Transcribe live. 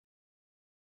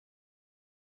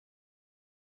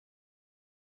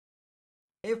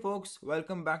Hey folks,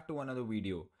 welcome back to another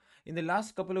video. In the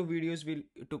last couple of videos, we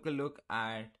took a look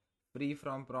at free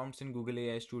from prompts in Google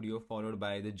AI Studio, followed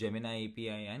by the Gemini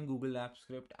API and Google Apps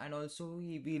Script, and also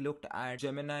we looked at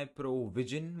Gemini Pro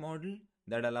Vision model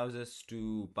that allows us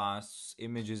to pass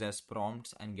images as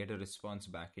prompts and get a response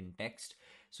back in text.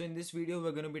 So in this video,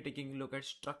 we're going to be taking a look at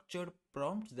structured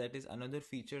prompts. That is another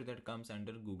feature that comes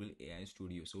under Google AI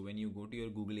Studio. So when you go to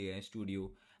your Google AI Studio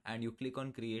and you click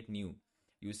on create new,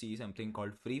 you see something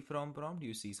called free from prompt,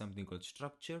 you see something called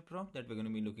structure prompt that we're going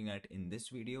to be looking at in this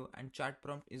video, and chat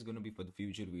prompt is going to be for the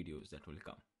future videos that will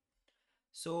come.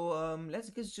 So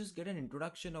let's just get an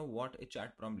introduction of what a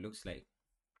chat prompt looks like.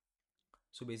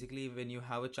 So basically, when you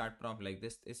have a chat prompt like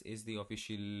this is the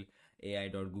official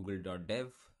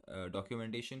ai.google.dev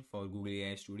documentation for Google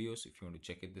AI Studios. If you want to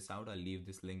check this out, I'll leave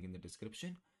this link in the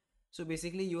description. So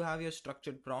basically, you have your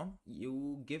structured prompt,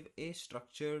 you give a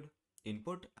structured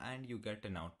input and you get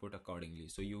an output accordingly.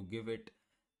 So you give it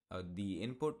the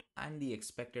input and the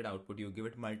expected output. You give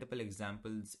it multiple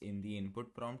examples in the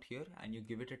input prompt here, and you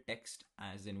give it a text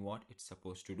as in what it's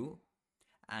supposed to do.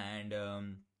 And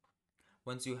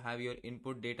once you have your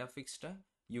input data fixed,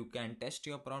 you can test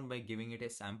your prompt by giving it a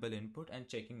sample input and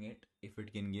checking it if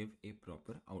it can give a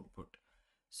proper output.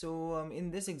 So in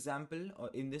this example,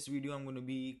 or in this video, I'm going to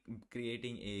be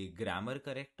creating a grammar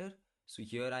corrector. So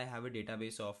here I have a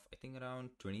database of I think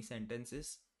around 20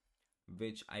 sentences,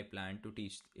 which I plan to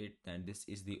teach it that this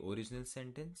is the original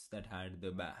sentence that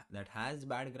has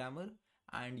bad grammar,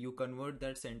 and you convert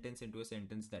that sentence into a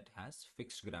sentence that has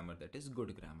fixed grammar, that is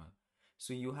good grammar.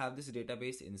 So you have this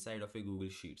database inside of a Google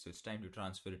Sheet. So it's time to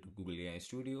transfer it to Google AI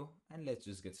Studio, and let's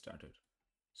just get started.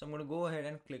 So I'm going to go ahead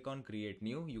and click on create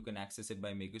new. You can access it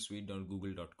by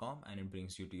makersuite.google.com and it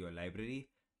brings you to your library.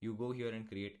 You go here and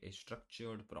create a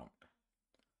structured prompt.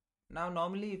 Now,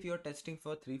 normally if you're testing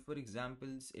for 3-4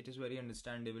 examples, it is very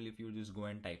understandable if you just go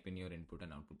and type in your input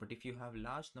and output. But if you have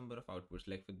large number of outputs,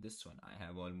 like for this one, I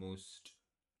have almost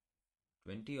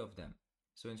 20 of them.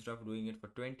 So instead of doing it for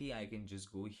 20, I can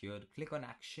just go here, click on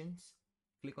actions,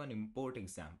 click on import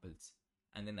examples,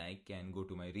 and then I can go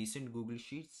to my recent Google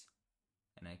Sheets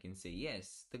and I can say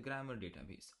yes, the grammar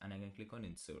database, and I can click on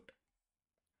insert,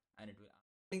 and it will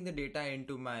putting the data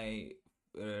into my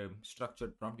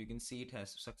structured prompt. You can see it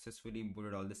has successfully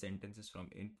imported all the sentences from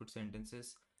input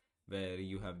sentences, where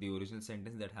you have the original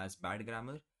sentence that has bad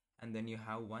grammar, and then you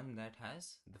have one that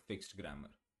has the fixed grammar.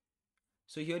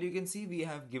 So here you can see we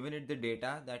have given it the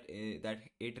data that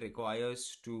it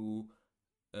requires to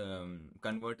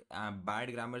convert a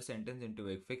bad grammar sentence into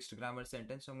a fixed grammar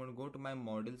sentence. So I'm going to go to my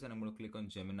models and I'm going to click on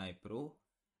Gemini Pro.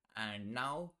 And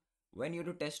now when you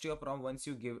do test your prompt, once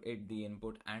you give it the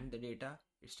input and the data,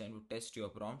 it's time to test your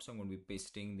prompt. So I'm going to be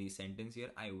pasting the sentence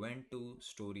here. I went to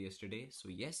store yesterday. So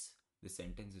yes, the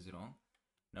sentence is wrong.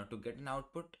 Now to get an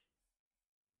output,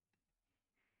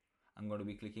 I'm going to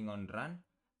be clicking on run.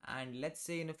 And let's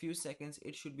say in a few seconds,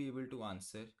 it should be able to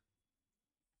answer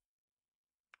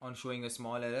on showing a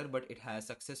small error, but it has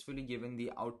successfully given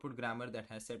the output grammar that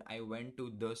has said I went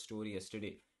to the store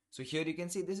yesterday. So here you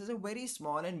can see this is a very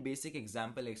small and basic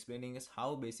example explaining us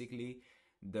how basically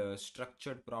the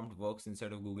structured prompt works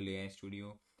inside of Google AI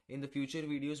Studio. In the future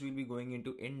videos, we'll be going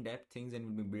into in-depth things and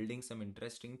we'll be building some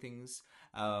interesting things.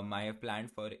 I have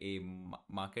planned for a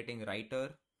marketing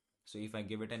writer. So if I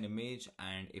give it an image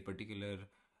and a particular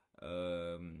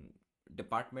um,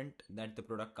 department that the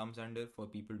product comes under for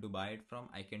people to buy it from,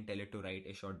 I can tell it to write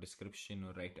a short description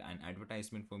or write an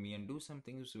advertisement for me and do some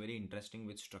things very interesting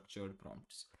with structured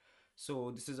prompts.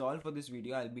 So this is all for this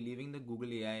video. I'll be leaving the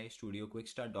Google AI Studio Quick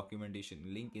Start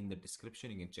documentation link in the description.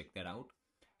 You can check that out.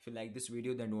 If you like this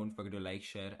video, then don't forget to like,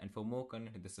 share, and for more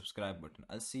content, hit the subscribe button.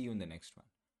 I'll see you in the next one.